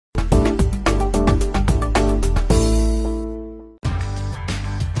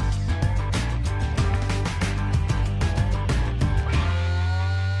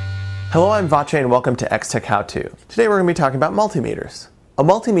Hello, I'm Vache and welcome to X-Tech How To. Today we're going to be talking about multimeters. A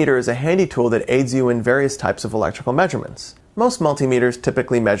multimeter is a handy tool that aids you in various types of electrical measurements. Most multimeters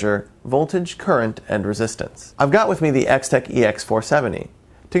typically measure voltage, current, and resistance. I've got with me the X-Tech EX470.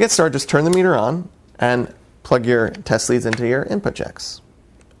 To get started, just turn the meter on and plug your test leads into your input jacks.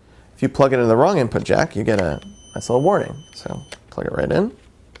 If you plug it into the wrong input jack, you get a nice little warning. So plug it right in.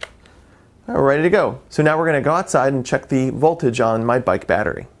 All right, we're ready to go. So now we're going to go outside and check the voltage on my bike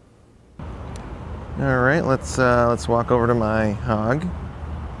battery. All right, let's walk over to my hog.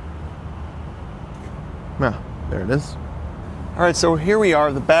 Ah, there it is. All right, so here we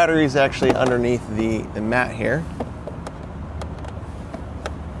are. The battery is actually underneath the mat here.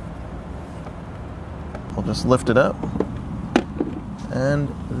 I'll just lift it up. And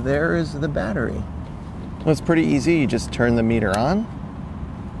there is the battery. It's pretty easy. You just turn the meter on.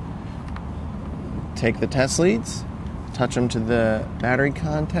 Take the test leads. Touch them to the battery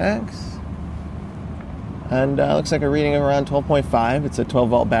contacts. And looks like a reading of around 12.5. It's a 12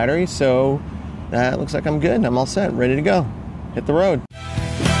 volt battery, so that looks like I'm good. I'm all set, ready to go. Hit the road.